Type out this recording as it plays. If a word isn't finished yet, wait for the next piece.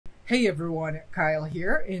Hey everyone, Kyle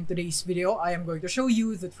here. In today's video, I am going to show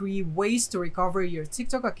you the 3 ways to recover your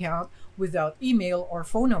TikTok account without email or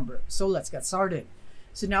phone number. So let's get started.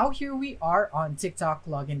 So now here we are on TikTok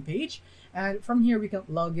login page, and from here we can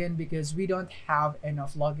log in because we don't have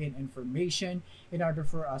enough login information in order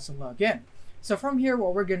for us to log in. So from here,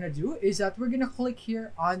 what we're gonna do is that we're gonna click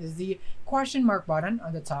here on the question mark button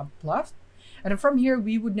on the top left. And from here,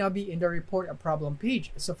 we would now be in the report a problem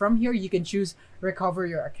page. So from here, you can choose recover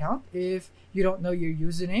your account if you don't know your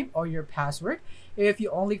username or your password. If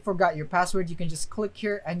you only forgot your password, you can just click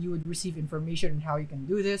here and you would receive information on how you can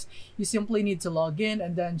do this. You simply need to log in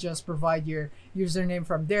and then just provide your username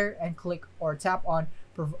from there and click or tap on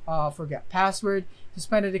forget password,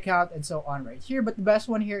 suspended account, and so on right here. But the best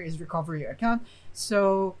one here is recover your account.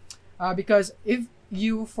 So because if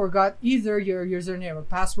you forgot either your username or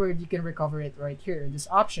password, you can recover it right here in this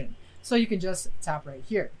option. So you can just tap right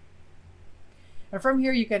here. And from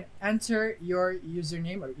here, you can enter your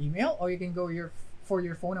username or email, or you can go for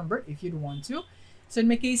your phone number if you'd want to. So in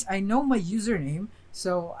my case, I know my username,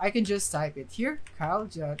 so I can just type it here, Kyle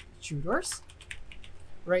Tudors,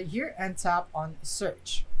 right here, and tap on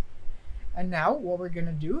search. And now what we're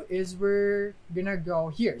gonna do is we're gonna go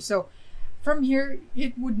here. So from here,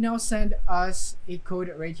 it would now send us a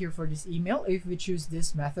code right here for this email. If we choose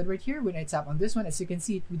this method right here, when I tap on this one, as you can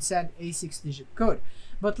see, it would send a 6-digit code.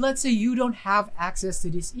 But let's say you don't have access to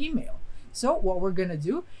this email. So what we're gonna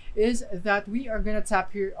do is that we are gonna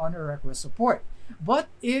tap here on a request support. But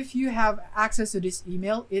if you have access to this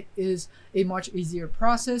email, it is a much easier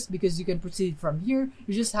process because you can proceed from here.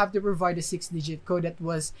 You just have to provide a 6-digit code that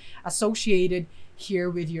was associated here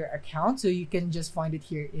with your account. So you can just find it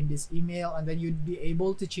here in this email, and then you'd be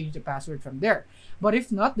able to change the password from there. But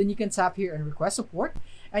if not, then you can tap here and request support,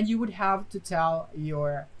 and you would have to tell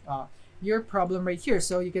your problem right here.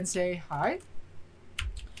 So you can say, hi,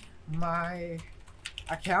 my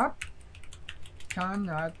account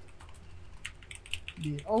cannot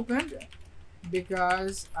be opened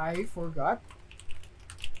because I forgot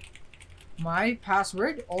my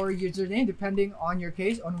password or username, depending on your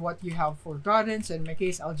case, on what you have forgotten. So in my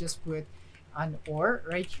case, I'll just put an or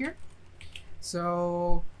right here.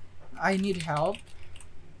 So I need help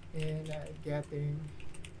in getting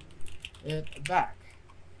it back.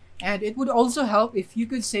 And it would also help if you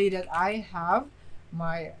could say that I have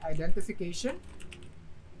my identification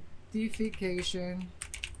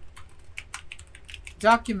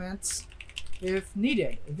documents if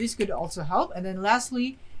needed. This could also help. And then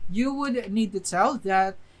lastly, you would need to tell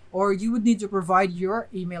that, or you would need to provide your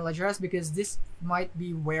email address because this might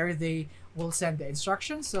be where they will send the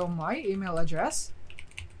instructions. So my email address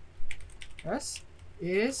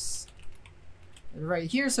is right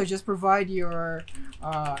here. So just provide your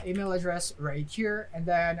email address right here, and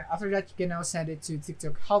then after that you can now send it to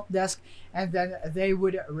TikTok help desk, and then they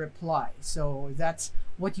would reply. So that's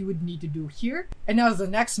what you would need to do here. And now the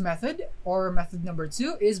next method, or method number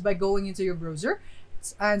 2, is by going into your browser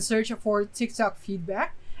and search for TikTok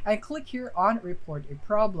feedback and click here on report a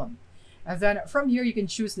problem. And then from here, you can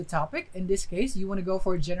choose the topic. In this case, you want to go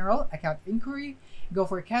for general account inquiry, go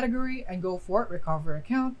for category, and go for recover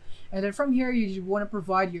account. And then from here, you want to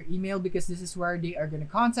provide your email because this is where they are going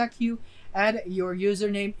to contact you, and your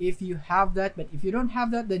username if you have that. But if you don't have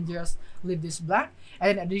that, then just leave this blank.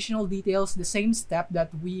 And additional details, the same step that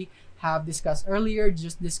we have discussed earlier.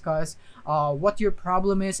 Just discuss what your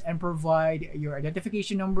problem is and provide your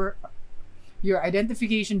identification number, your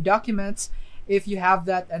identification documents if you have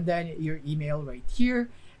that, and then your email right here.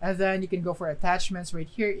 And then you can go for attachments right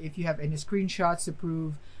here if you have any screenshots to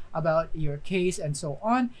prove about your case and so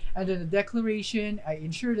on. And then the declaration, I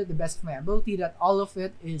ensure that the best of my ability that all of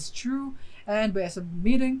it is true, and by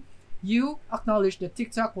submitting, you acknowledge that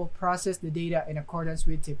TikTok will process the data in accordance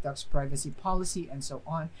with TikTok's privacy policy and so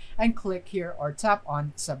on, and click here or tap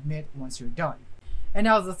on submit once you're done. And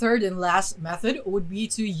now the third and last method would be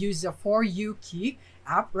to use the For You key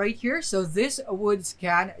app right here. So this would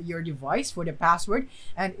scan your device for the password,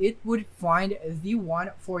 and it would find the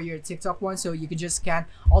one for your TikTok one. So you could just scan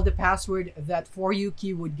all the password that For You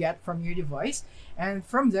key would get from your device, and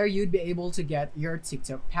from there you'd be able to get your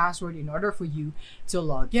TikTok password in order for you to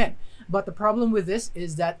log in. But the problem with this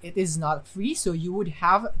is that it is not free, so you would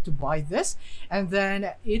have to buy this, and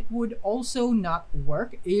then it would also not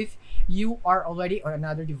work if you are already on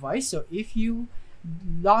another device. So if you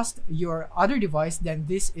lost your other device, then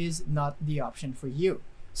this is not the option for you.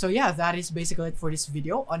 So yeah, that is basically it for this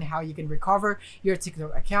video on how you can recover your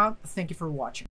TikTok account. Thank you for watching.